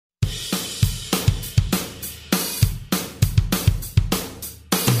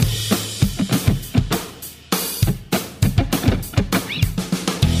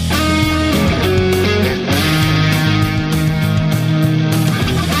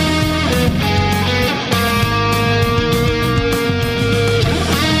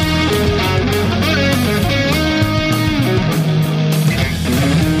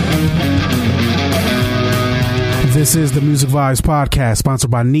This is the Music Vibes podcast, sponsored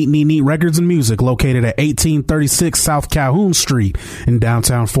by Neat Records and Music, located at 1836 South Calhoun Street in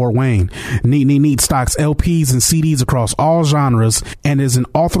downtown Fort Wayne. Neat stocks LPs and CDs across all genres and is an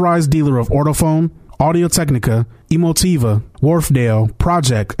authorized dealer of Orthophone, Audio-Technica, Emotiva, Wharfdale,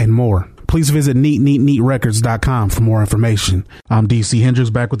 Project, and more. Please visit neatrecords.com for more information. I'm DC Hendricks,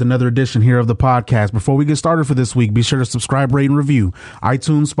 back with another edition here of the podcast. Before we get started for this week, be sure to subscribe, rate, and review.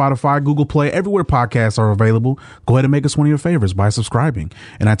 iTunes, Spotify, Google Play, everywhere podcasts are available. Go ahead and make us one of your favorites by subscribing.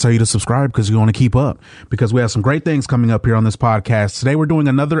 And I tell you to subscribe because you want to keep up, because we have some great things coming up here on this podcast. Today, we're doing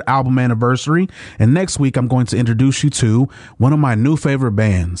another album anniversary. And next week, I'm going to introduce you to one of my new favorite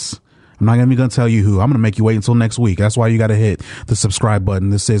bands. I'm not even going to tell you who. I'm going to make you wait until next week. That's why you got to hit the subscribe button.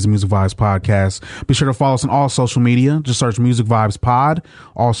 This is Music Vibes Podcast. Be sure to follow us on all social media. Just search Music Vibes Pod,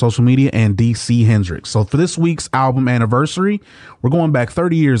 all social media, and DC Hendricks. So for this week's album anniversary, we're going back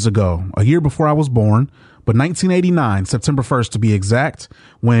 30 years ago, a year before I was born, but 1989, September 1st to be exact,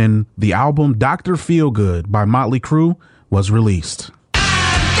 when the album Dr. Feelgood by Motley Crue was released.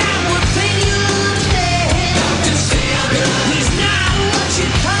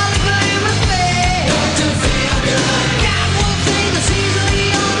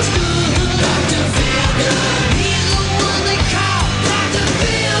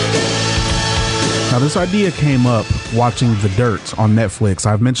 Now, this idea came up watching The Dirt on Netflix.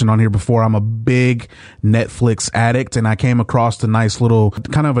 I've mentioned on here before, I'm a big Netflix addict, and I came across a nice little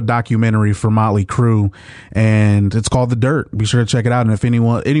kind of a documentary for Motley Crue, and it's called The Dirt. Be sure to check it out. And if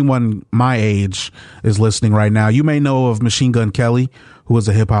anyone my age is listening right now, you may know of Machine Gun Kelly, who is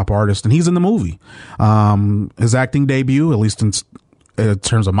a hip hop artist, and he's in the movie. His acting debut, at least in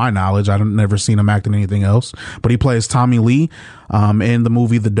terms of my knowledge, I've never seen him act in anything else, but he plays Tommy Lee in the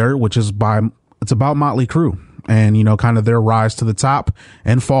movie The Dirt, which is it's about Motley Crue and, you know, kind of their rise to the top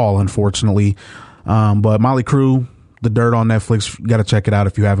and fall, unfortunately. But Motley Crue, The Dirt on Netflix, you got to check it out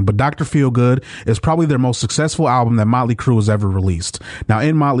if you haven't. But Dr. Feelgood is probably their most successful album that Motley Crue has ever released. Now,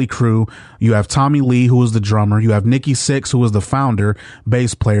 in Motley Crue, you have Tommy Lee, who is the drummer. You have Nikki Sixx, who is the founder,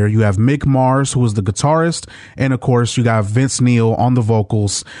 bass player. You have Mick Mars, who is the guitarist. And, of course, you got Vince Neil on the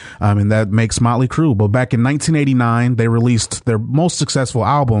vocals, and that makes Motley Crue. But back in 1989, they released their most successful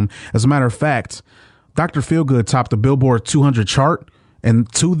album. As a matter of fact, Dr. Feelgood topped the Billboard 200 chart. And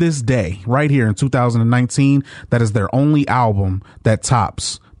to this day, right here in 2019, that is their only album that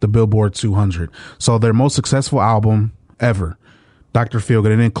tops the Billboard 200. So their most successful album ever, Dr.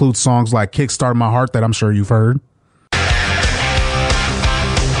 Feelgood. It includes songs like Kickstart My Heart that I'm sure you've heard.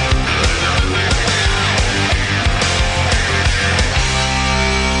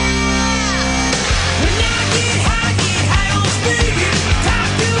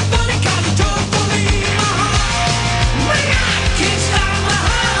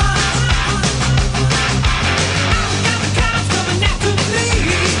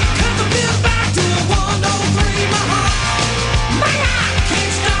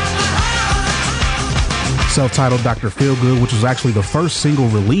 Self-titled Dr. Feelgood, which was actually the first single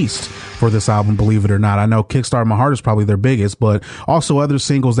released for this album, believe it or not. I know Kickstart My Heart is probably their biggest, but also other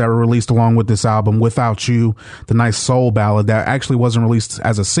singles that were released along with this album. Without You, the nice soul ballad that actually wasn't released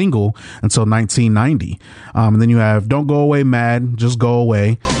as a single until 1990. And then you have Don't Go Away Mad, Just Go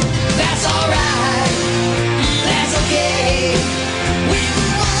Away. That's all right. That's okay. We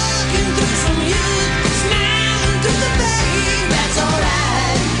were walking through some youth, smiling through the pain. That's all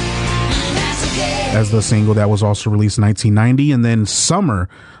right. That's okay. As the single that was also released in 1990. And then Summer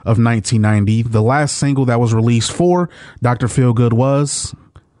of 1990, the last single that was released for Dr. Feelgood was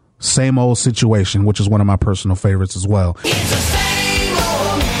Same Old Situation, which is one of my personal favorites as well. It's the same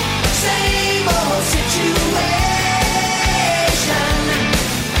old situation.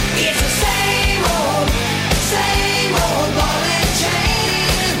 It's the same old ball and chain.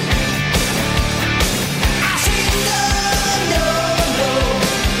 I say no. Come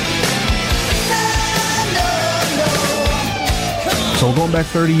on. So we're going back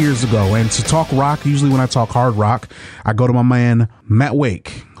 30 years ago, and to talk rock, usually when I talk hard rock, I go to my man Matt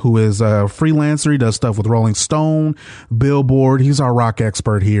Wake, who is a freelancer. He does stuff with Rolling Stone, Billboard. He's our rock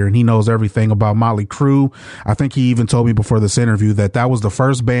expert here, and he knows everything about Motley Crue. I think he even told me before this interview that was the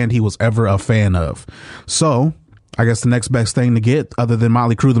first band he was ever a fan of. So I guess the next best thing to get, other than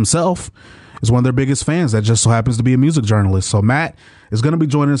Motley Crue themselves, is one of their biggest fans that just so happens to be a music journalist. So Matt is going to be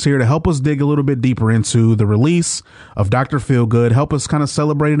joining us here to help us dig a little bit deeper into the release of Dr. Feelgood, help us kind of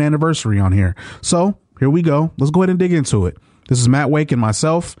celebrate an anniversary on here. So here we go. Let's go ahead and dig into it. This is Matt Wake and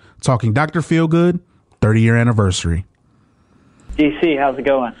myself talking Dr. Feelgood, 30-year anniversary. DC, how's it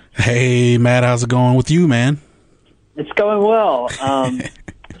going? Hey, Matt, how's it going with you, man? It's going well.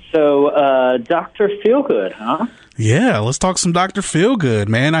 So, Dr. Feelgood, huh? Yeah, let's talk some Dr. Feelgood,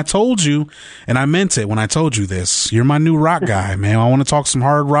 man. I told you, and I meant it when I told you this. You're my new rock guy, man. I want to talk some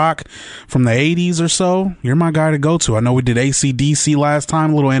hard rock from the 80s or so. You're my guy to go to. I know we did AC/DC last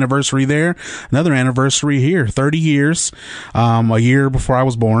time, a little anniversary there. Another anniversary here, 30 years, a year before I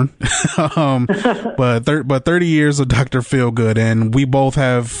was born. But 30 years of Dr. Feelgood, and we both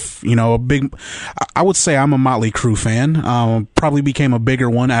have, a big, I would say I'm a Motley Crue fan. Probably became a bigger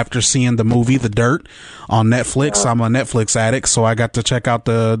one after seeing the movie The Dirt on Netflix. I'm a Netflix addict, so I got to check out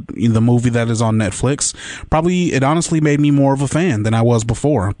the movie that is on Netflix. Probably it honestly made me more of a fan than I was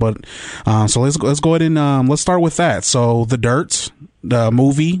before. But so let's go ahead and let's start with that. So The Dirt, the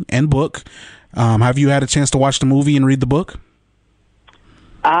movie and book. Have you had a chance to watch the movie and read the book?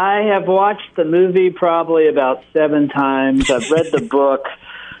 I have watched the movie probably about 7 times. I've read the book.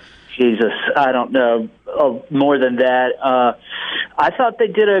 Jesus, I don't know, more than that. I thought they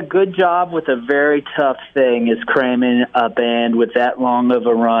did a good job with a very tough thing, is cramming a band with that long of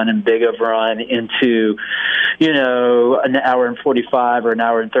a run and big of a run into, an hour and 45 or an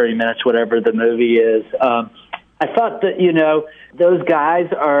hour and 30 minutes, whatever the movie is. I thought that, those guys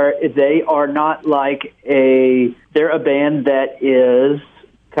are not like they're a band that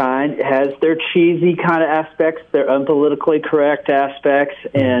has their cheesy kind of aspects, their unpolitically correct aspects,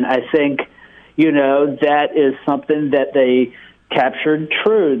 and I think, that is something that they captured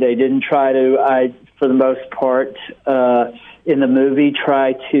true. They didn't try to, for the most part, in the movie,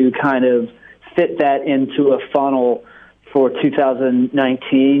 try to kind of fit that into a funnel for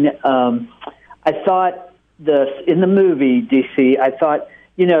 2019. I thought in the movie, DC, I thought,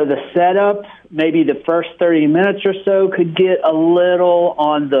 the setup, maybe the first 30 minutes or so could get a little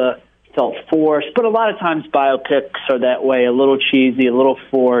on the felt forced, but a lot of times biopics are that way, a little cheesy, a little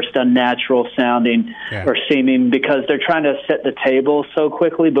forced, unnatural sounding or seeming, because they're trying to set the table so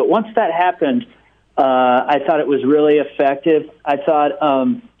quickly. But once that happened, I thought it was really effective. I thought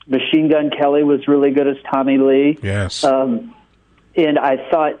Machine Gun Kelly was really good as Tommy Lee. Yes. And I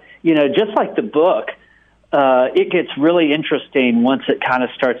thought, just like the book, it gets really interesting once it kind of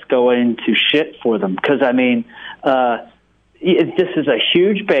starts going to shit for them. Because, this is a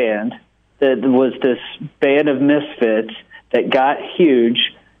huge band that was this band of misfits that got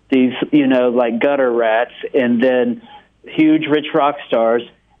huge, these, like gutter rats, and then huge rich rock stars.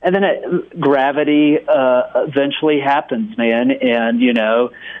 And then gravity eventually happens, man. And,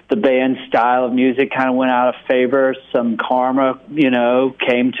 the band's style of music kind of went out of favor. Some karma,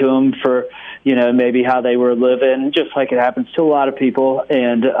 came to them for, maybe how they were living, just like it happens to a lot of people.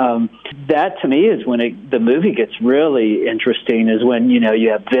 And that, to me, is when the movie gets really interesting, is when, you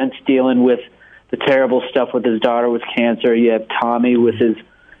have Vince dealing with the terrible stuff with his daughter with cancer. You have Tommy with his,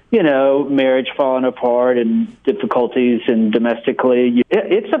 marriage falling apart and difficulties and domestically.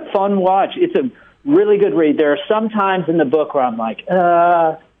 It's a fun watch. It's a really good read. There are some times in the book where I'm like,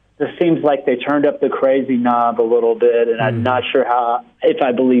 this seems like they turned up the crazy knob a little bit, and I'm not sure if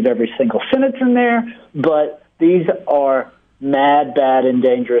I believe every single sentence in there, but these are mad, bad, and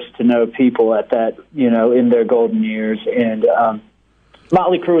dangerous to know people at that, in their golden years. And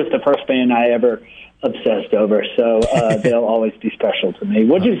Motley Crue is the first band I ever obsessed over, so they'll always be special to me.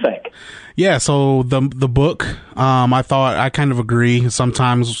 What do you think? Yeah, so the book, I kind of agree.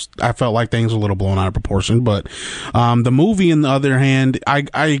 Sometimes I felt like things were a little blown out of proportion, but the movie, on the other hand,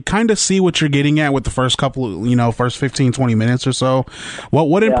 I kind of see what you're getting at with the first couple, first 15, 20 minutes or so.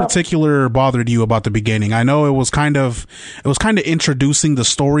 What in particular bothered you about the beginning? I know it was kind of introducing the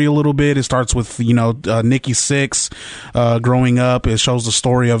story a little bit. It starts with, Nikki Sixx growing up. It shows the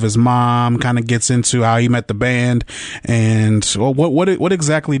story of his mom, kind of gets into how he met the band. And what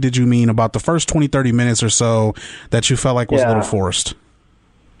exactly did you mean about the first 20, 30 minutes or so that you felt like was a little forced?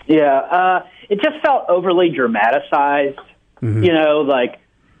 Yeah, it just felt overly dramatized, whereas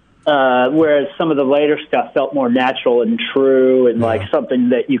some of the later stuff felt more natural and true and like something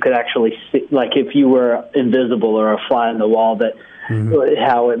that you could actually see, like if you were invisible or a fly on the wall, that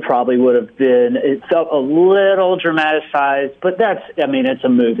how it probably would have been. It felt a little dramatized, but it's a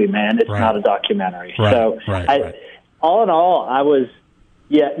movie, man. It's not a documentary. All in all, I was,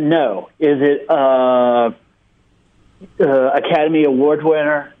 no. Is it Academy Award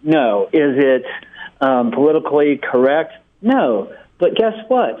winner? No. Is it politically correct? No. But guess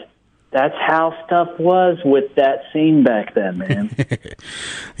what? that's how stuff was with that scene back then, man.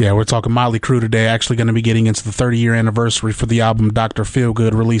 Yeah, we're talking Motley Crue today. Actually going to be getting into the 30-year anniversary for the album Dr.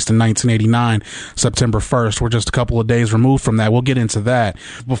 Feelgood, released in 1989, September 1st. We're just a couple of days removed from that. We'll get into that.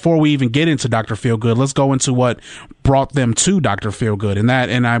 Before we even get into Dr. Feelgood, let's go into what brought them to Dr. Feelgood.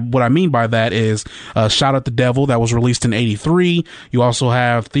 What I mean by that is Shout at the Devil, that was released in 83. You also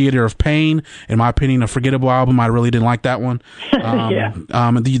have Theater of Pain, in my opinion, a forgettable album. I really didn't like that one. Yeah.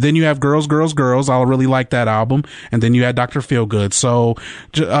 Then you have Girls, Girls, Girls. I really like that album. And then you had Dr. Feelgood. So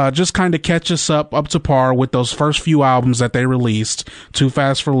just kind of catch us up to par with those first few albums that they released. Too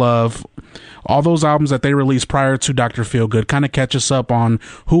Fast for Love, all those albums that they released prior to Dr. Feelgood. Kind of catch us up on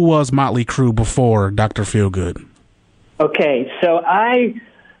who was Motley Crue before Dr. Feelgood. Okay, so I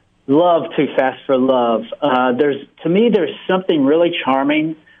love Too Fast for Love. There's something really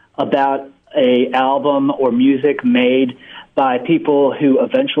charming about a album or music made by people who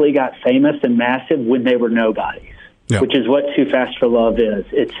eventually got famous and massive when they were nobodies, which is what Too Fast for Love is.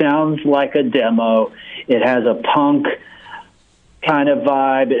 It sounds like a demo. It has a punk kind of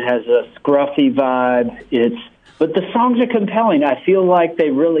vibe. It has a scruffy vibe. But the songs are compelling. I feel like they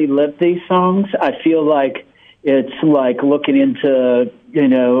really lived these songs. I feel like it's like looking into,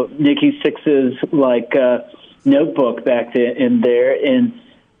 Nikki Sixx's notebook back in there, and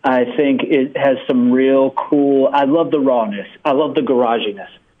I think it has some real cool. I love the rawness. I love the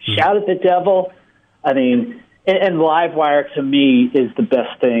garaginess. Shout at the Devil. I mean, and Livewire to me is the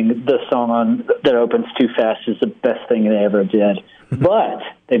best thing. The song that opens Too Fast is the best thing they ever did. But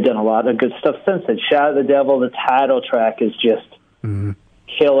they've done a lot of good stuff since then. Shout at the Devil, the title track is just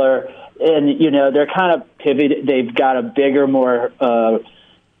killer. And, they're kind of pivoted. They've got a bigger, more, a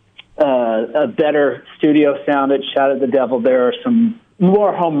better studio sound at Shout at the Devil. There are some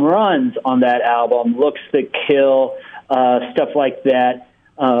more home runs on that album. Looks That Kill, stuff like that.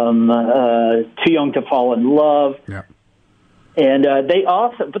 Too Young to Fall in Love. Yeah. And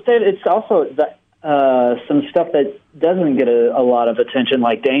it's also some stuff that doesn't get a lot of attention,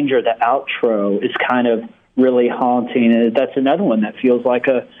 like Danger, the outro, is kind of really haunting. And that's another one that feels like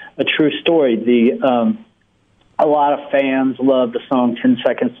a true story. A lot of fans love the song 10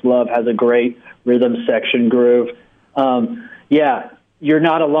 Seconds to Love, has a great rhythm section groove. You're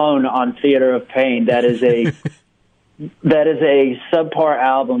not alone on Theater of Pain. That is a subpar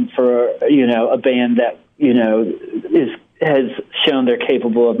album for a band that has shown they're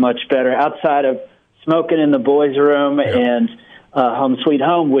capable of much better. Outside of Smoking in the Boys' Room and Home Sweet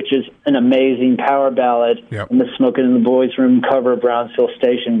Home, which is an amazing power ballad, and the Smoking in the Boys' Room cover of Brownsville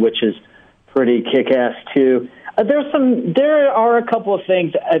Station, which is pretty kick-ass too. There are a couple of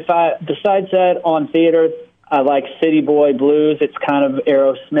things. Besides that, on Theater, I like City Boy Blues. It's kind of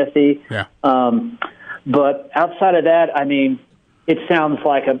Aerosmithy. Yeah. But outside of that, I mean, it sounds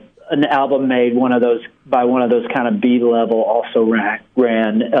like an album made by one of those kind of B-level, also ran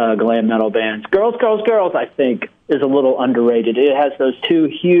glam metal bands. Girls, Girls, Girls, I think, is a little underrated. It has those two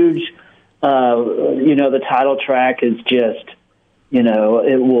huge, the title track is just,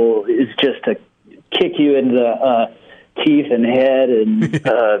 it's just to kick you in the teeth and head, and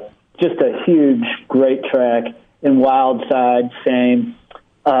just a huge, great track. And Wild Side, same.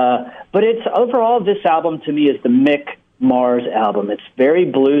 But it's overall, this album to me is the Mick Mars album. It's very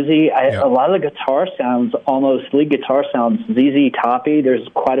bluesy. A lot of the guitar sounds, almost lead guitar sounds, ZZ Toppy. There's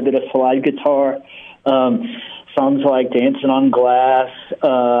quite a bit of slide guitar. Songs like Dancing on Glass.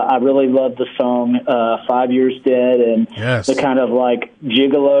 I really love the song 5 Years Dead, and the kind of like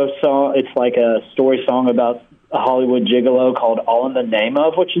gigolo song. It's like a story song about a Hollywood gigolo called All in the Name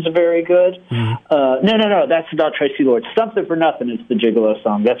of, which is very good. No, that's about Tracy Lord. Something for Nothing is the gigolo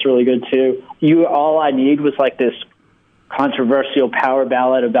song. That's really good too. All I Need was like this controversial power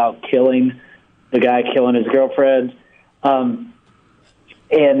ballad about killing the guy killing his girlfriend. And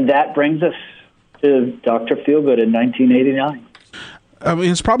that brings us to Dr. Feelgood in 1989. I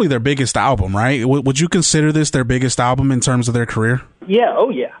mean, it's probably their biggest album, right? Would you consider this their biggest album in terms of their career? Yeah. Oh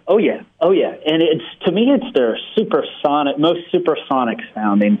yeah. And to me, it's their most supersonic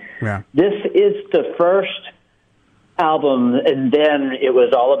sounding. Yeah. This is the first album, and then it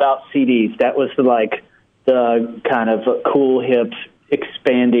was all about CDs. That was the kind of cool, hip,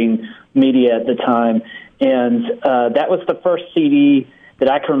 expanding media at the time. And that was the first CD that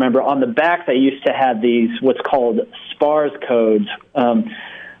I can remember. On the back, they used to have these, what's called SPARS codes,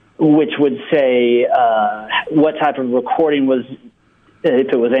 which would say what type of recording was,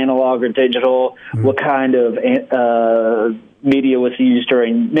 if it was analog or digital, what kind of media was used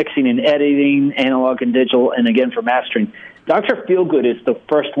during mixing and editing, analog and digital, and again for mastering. Dr. Feelgood is the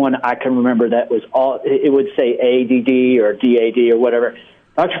first one I can remember that was all, it would say ADD or DAD or whatever.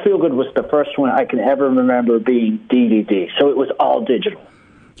 Dr. Feelgood was the first one I can ever remember being DVD, so it was all digital.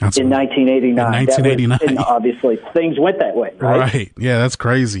 In 1989. In 1989. And obviously, things went that way, right? Right. Yeah, that's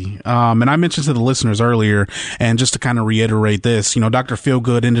crazy. And I mentioned to the listeners earlier, and just to kind of reiterate this, Dr.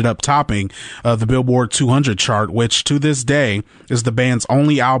 Feelgood ended up topping the Billboard 200 chart, which to this day is the band's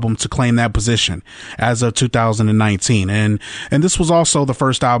only album to claim that position as of 2019. And this was also the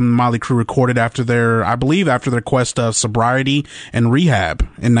first album Motley Crue recorded after their quest of sobriety and rehab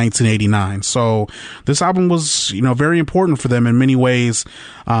in 1989. So this album was, very important for them in many ways.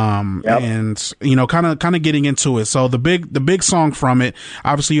 And kind of getting into it. So the big song from it,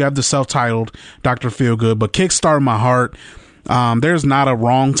 obviously you have the self-titled Dr. Feelgood, but Kickstart My Heart. There's not a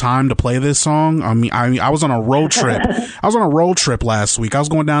wrong time to play this song. I was on a road trip. I was on a road trip last week. I was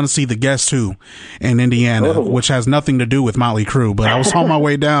going down to see the Guess Who in Indiana, which has nothing to do with Motley Crue, but I was on my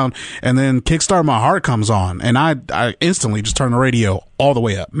way down, and then Kickstart My Heart comes on, and I instantly just turned the radio all the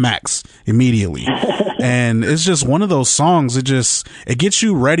way up, max, immediately. And it's just one of those songs. It gets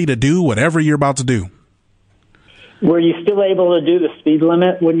you ready to do whatever you're about to do. Were you still able to do the speed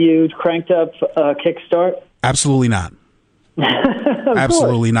limit when you cranked up Kickstart? Absolutely not.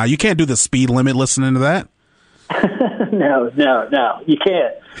 Absolutely not. You can't do the speed limit listening to that. No, you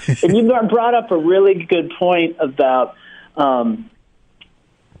can't. And you brought up a really good point about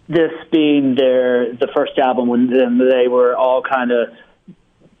this being the first album when they were all kind of,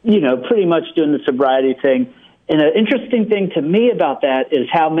 pretty much doing the sobriety thing. And an interesting thing to me about that is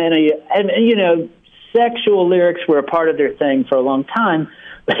how many, sexual lyrics were a part of their thing for a long time,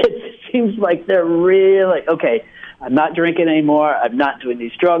 but it seems like they're really, okay, I'm not drinking anymore. I'm not doing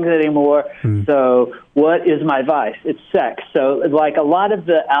these drugs anymore. So what is my vice? It's sex. So like a lot of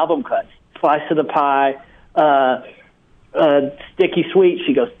the album cuts, Slice of the Pie, Sticky Sweet,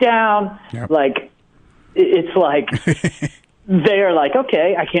 She Goes Down. Yep. Like, it's like, they're like,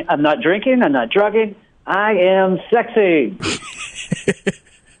 okay, I'm not drinking. I'm not drugging. I am sexy.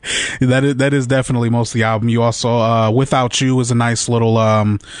 That is definitely most of the album. You also Without You is a nice little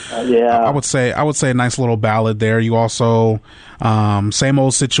I would say a nice little ballad there. You also Same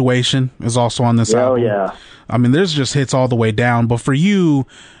Old Situation is also on this album. Yeah. I mean, there's just hits all the way down. But for you,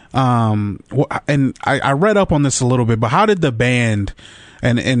 and I read up on this a little bit, but how did the band,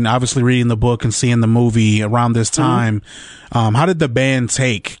 and obviously reading the book and seeing the movie around this time, how did the band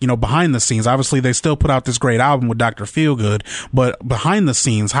take, behind the scenes? Obviously, they still put out this great album with Dr. Feelgood, but behind the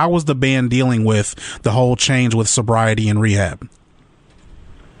scenes, how was the band dealing with the whole change with sobriety and rehab?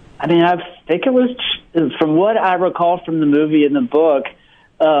 I mean, I think it was, from what I recall from the movie and the book,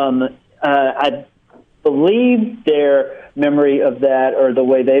 I believe their memory of that, or the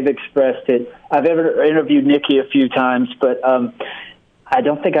way they've expressed it. I've ever interviewed Nicky a few times, but I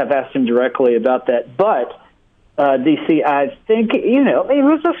don't think I've asked him directly about that. But DC, I think, it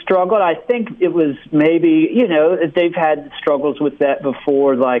was a struggle. I think it was maybe, they've had struggles with that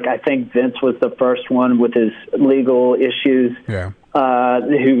before. Like, I think Vince was the first one with his legal issues,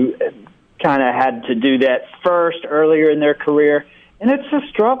 who kind of had to do that first earlier in their career. And it's a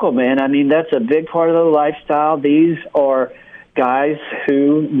struggle, man. I mean, that's a big part of the lifestyle. These are guys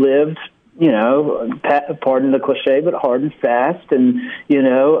who lived, pardon the cliche, but hard and fast. And,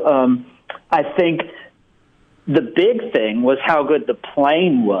 I think the big thing was how good the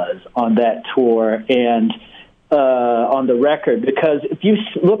playing was on that tour and on the record. Because if you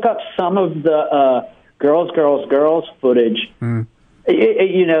look up some of the Girls footage, some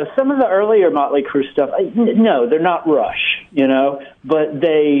of the earlier Motley Crue stuff, no, they're not Rush, but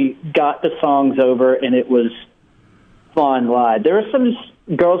they got the songs over and it was fun live. There was some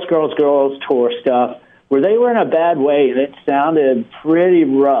Girls tour stuff where they were in a bad way and it sounded pretty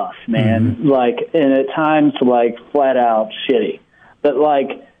rough, man. And at times, flat out shitty. But,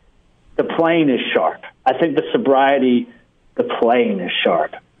 the playing is sharp. I think the sobriety, the playing is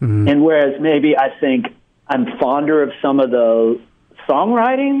sharp. And whereas maybe I think I'm fonder of some of the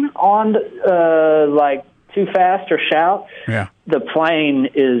songwriting on Too Fast or Shout, the playing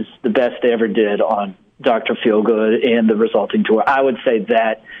is the best they ever did on Dr. Feelgood and the resulting tour. I would say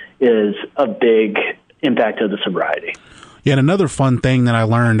that is a big impact of the sobriety. Yeah, and another fun thing that I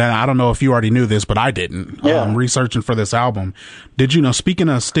learned, and I don't know if you already knew this, but I didn't, researching for this album. Did you know, speaking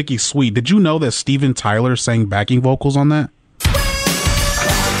of Sticky Sweet, did you know that Steven Tyler sang backing vocals on that?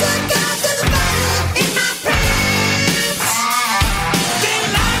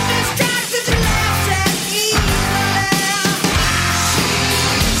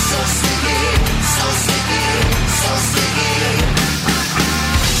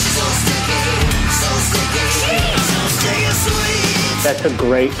 That's a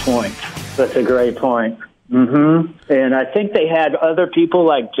great point. And I think they had other people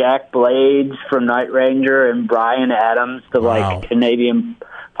like Jack Blades from Night Ranger and Bryan Adams, the like Canadian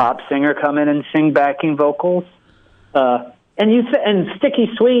pop singer, come in and sing backing vocals. And Sticky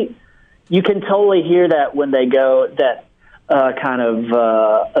Sweet, you can totally hear that when they go that kind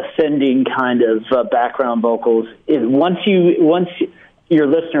of ascending kind of background vocals. Once your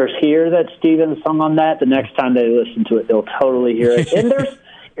listeners hear that Steven sung on that, the next time they listen to it, they'll totally hear it. And there's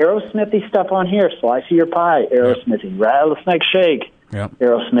Aerosmithy stuff on here. Slice of Your Pie, Aerosmithy. Rattlesnake Shake,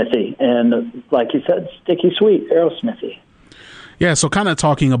 Aerosmithy. And like you said, Sticky Sweet, Aerosmithy. Yeah, so kind of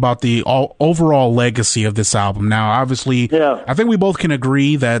talking about the overall legacy of this album. Now, obviously, I think we both can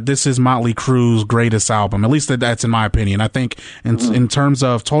agree that this is Motley Crue's greatest album. At least that's in my opinion. I think in terms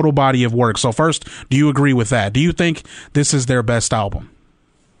of total body of work. So first, do you agree with that? Do you think this is their best album?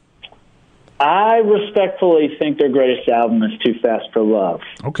 I respectfully think their greatest album is Too Fast for Love.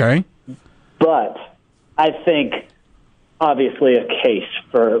 Okay. But I think, obviously, a case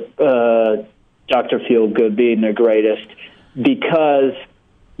for Dr. Feelgood being their greatest, because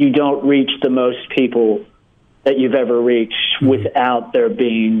you don't reach the most people that you've ever reached without there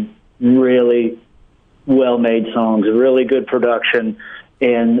being really well-made songs, really good production.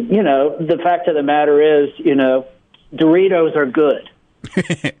 And, the fact of the matter is, Doritos are good.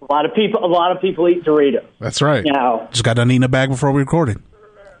 A lot of people eat Doritos. That's right. Now, just got done eating a bag before we recorded.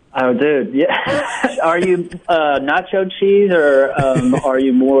 Oh, dude, yeah. Are you nacho cheese, or are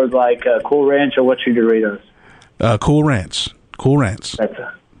you more like Cool Ranch, or what's your Doritos? Cool Ranch. Cool Ranch. That's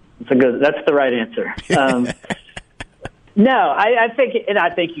the right answer. No, I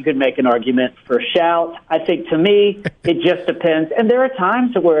think you could make an argument for Shout. I think, to me, it just depends. And there are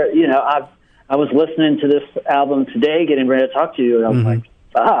times where I was listening to this album today, getting ready to talk to you, and I was like,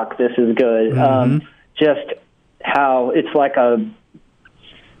 "Fuck, this is good." Just how it's like a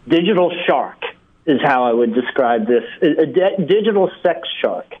digital shark is how I would describe this. A digital sex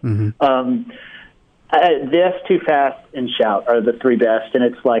shark. This, Too Fast, and Shout are the three best, and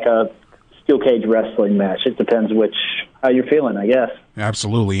it's like a steel cage wrestling match. It depends how you're feeling, I guess.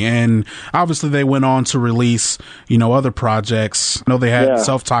 Absolutely. And obviously they went on to release, other projects. I know they had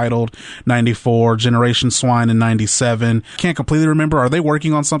Self-Titled 94, Generation Swine in 97. Can't completely remember. Are they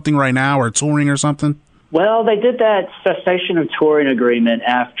working on something right now or touring or something? Well, they did that cessation of touring agreement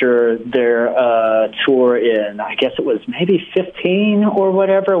after their tour in, I guess it was maybe 15 or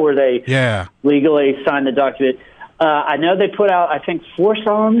whatever, where they legally signed the document. I know they put out, I think, 4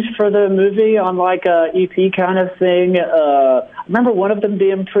 songs for the movie on like a EP kind of thing. I remember one of them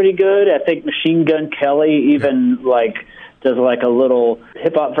being pretty good. I think Machine Gun Kelly even does like a little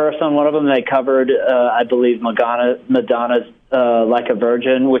hip hop verse on one of them. They covered, I believe, Madonna's Like a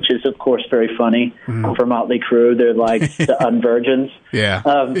Virgin, which is of course very funny for Motley Crue. They're like the unvirgins. Yeah.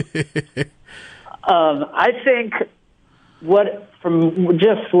 I think from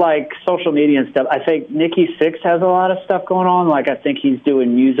just like social media and stuff, I think Nikki Sixx has a lot of stuff going on. Like, I think he's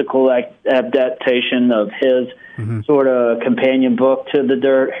doing musical adaptation of his sort of companion book to the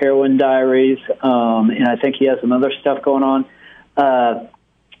Dirt, Heroin Diaries, and I think he has some other stuff going on.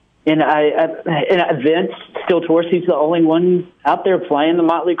 And Vince still tours. He's the only one out there playing the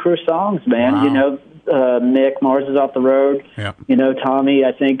Motley Crue songs, man. Wow. Mick Mars is off the road. Yep. Tommy,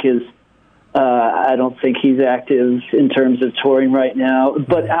 I think, is. I don't think he's active in terms of touring right now,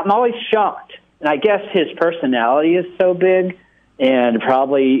 but I'm always shocked. And I guess his personality is so big, and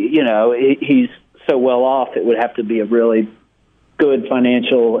probably, he's so well off, it would have to be a really good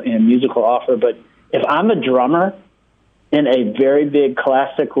financial and musical offer. But if I'm a drummer in a very big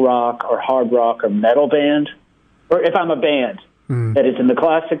classic rock or hard rock or metal band, or if I'm a band that is in the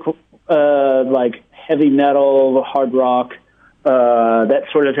classic, like heavy metal, hard rock, that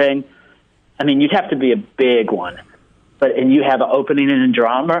sort of thing, I mean, you'd have to be a big one, and you have an opening in a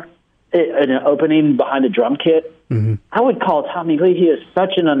drummer, an opening behind a drum kit. I would call Tommy Lee. He is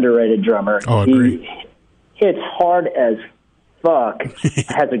such an underrated drummer. Oh, agreed. He hits hard as fuck.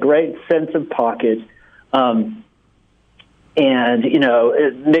 Has a great sense of pocket. And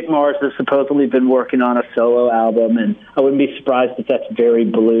Mick Mars has supposedly been working on a solo album, and I wouldn't be surprised if that's very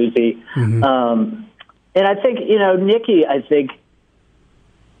bluesy. And I think Nikki, I think.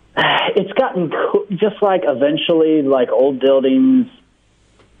 It's gotten just like eventually like Old Buildings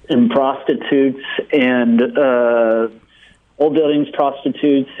and prostitutes and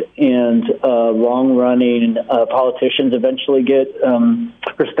long-running politicians eventually get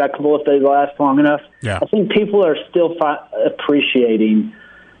respectable if they last long enough. Yeah. I think people are still appreciating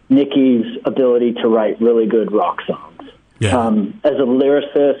Nikki's ability to write really good rock songs. Yeah. As a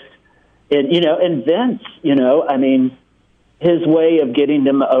lyricist, and Vince, I mean, his way of getting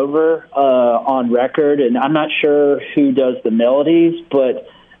them over on record, and I'm not sure who does the melodies, but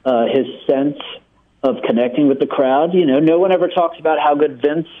his sense of connecting with the crowd. You know, no one ever talks about how good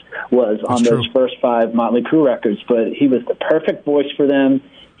Vince was on those first 5 Motley Crue records, but he was the perfect voice for them.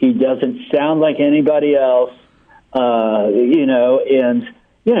 He doesn't sound like anybody else, you know, and,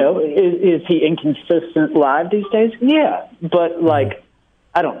 you know, is he inconsistent live these days? Yeah, but, like,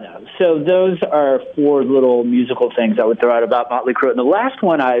 I don't know. So those are 4 little musical things I would throw out about Motley Crue. And the last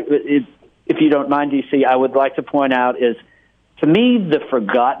one, if you don't mind, DC, I would like to point out is, to me, the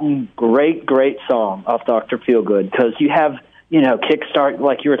forgotten great song off Dr. Feelgood, because you have, you know, Kickstart,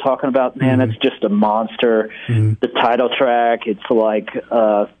 like you were talking about, man, it's just a monster. The title track, it's like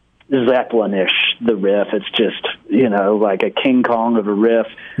Zeppelin-ish, the riff. It's just, you know, like a King Kong of a riff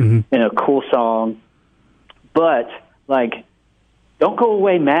and a cool song. But, like, Don't Go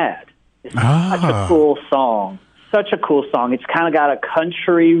Away Mad. It's such a cool song. Such a cool song. It's kind of got a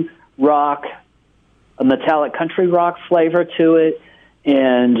country rock, a metallic country rock flavor to it.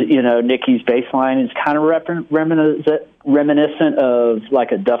 And, you know, Nicky's bass line is kind of reminiscent of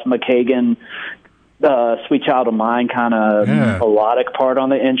like a Duff McKagan, Sweet Child of Mine kind of melodic part on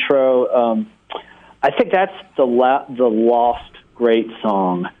the intro. I think that's the lost great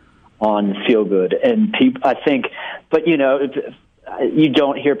song on Feel Good. And I think, but, you know, you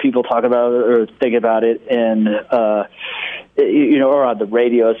don't hear people talk about it or think about it in, you know, or on the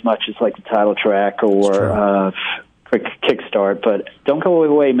radio as much as like the title track or Kickstart. But Don't Go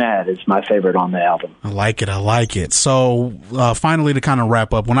Away Mad is my favorite on the album. I like it. So finally, to kind of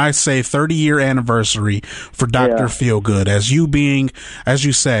wrap up, when I say 30-year anniversary for Dr. Feelgood, as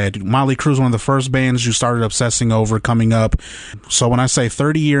you said, Motley Crue is one of the first bands you started obsessing over coming up. So when I say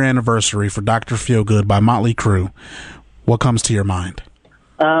 30-year anniversary for Dr. Feelgood by Motley Crue, what comes to your mind?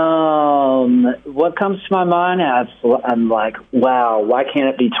 What comes to my mind? I'm like, wow, why can't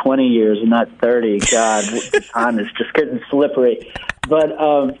it be 20 years and not 30? God, the time is just getting slippery. But,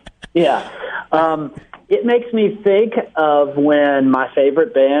 it makes me think of when my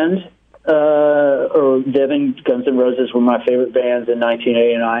favorite band, or Devin, Guns N' Roses were my favorite bands in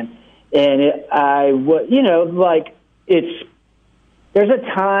 1989. And there's a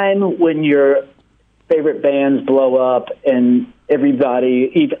time when your favorite bands blow up and every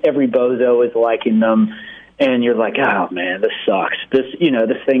bozo is liking them, and you're like, oh man, this sucks. This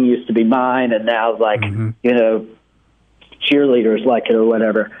thing used to be mine, and now like, you know, cheerleaders like it or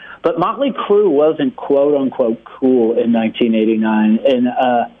whatever. But Motley Crue wasn't quote unquote cool in 1989, and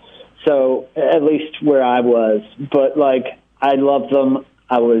so at least where I was. But like, I loved them.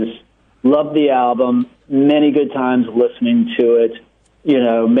 Loved the album. Many good times listening to it. You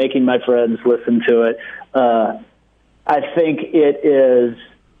know, making my friends listen to it. I think it is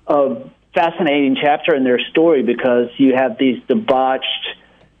a fascinating chapter in their story because you have these debauched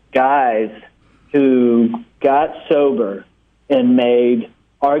guys who got sober and made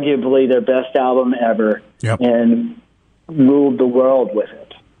arguably their best album ever and ruled the world with it.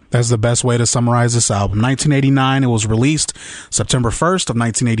 That's the best way to summarize this album. 1989, it was released September 1st of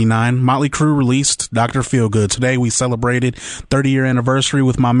 1989. Motley Crue released Dr. Feelgood. Today we celebrated 30-year anniversary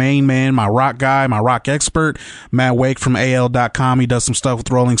with my main man, my rock guy, my rock expert, Matt Wake from AL.com. He does some stuff with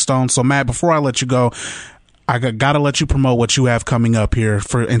Rolling Stone. So Matt, before I let you go, I got to let you promote what you have coming up here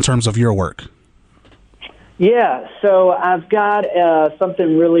in terms of your work. Yeah, so I've got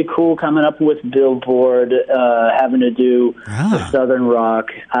something really cool coming up with Billboard, having to do with Southern rock.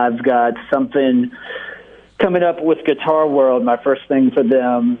 I've got something coming up with Guitar World, my first thing for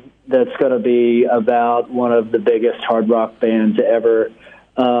them, that's going to be about one of the biggest hard rock bands ever.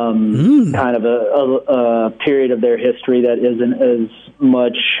 Kind of a period of their history that isn't as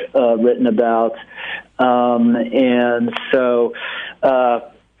much written about. And so...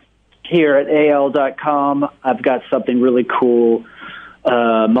 here at AL.com, I've got something really cool,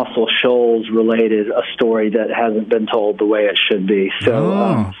 Muscle Shoals related, a story that hasn't been told the way it should be.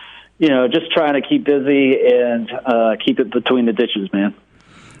 So, you know, just trying to keep busy and keep it between the ditches, man.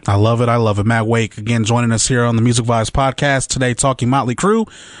 I love it. Matt Wake, again, joining us here on the Music Vibes podcast today, talking Motley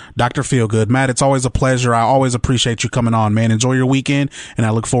Crue, Dr. Feelgood. Matt, it's always a pleasure. I always appreciate you coming on, man. Enjoy your weekend, and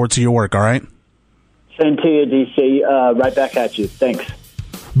I look forward to your work, all right? Same to you, DC. Right back at you. Thanks.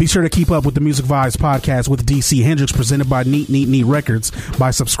 Be sure to keep up with the Music Vibes podcast with DC Hendrix, presented by Neat Records,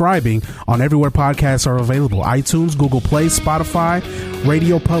 by subscribing on everywhere podcasts are available. iTunes, Google Play, Spotify,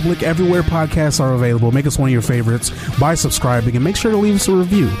 Radio Public, everywhere podcasts are available. Make us one of your favorites by subscribing, and make sure to leave us a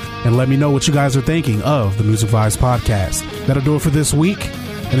review and let me know what you guys are thinking of the Music Vibes podcast. That'll do it for this week.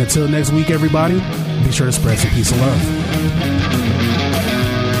 And until next week, everybody, be sure to spread some peace and love.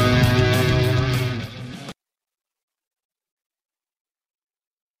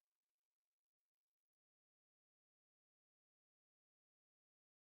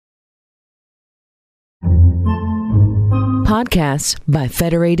 Podcasts by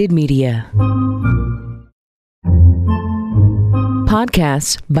Federated Media.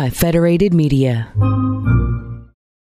 Podcasts by Federated Media.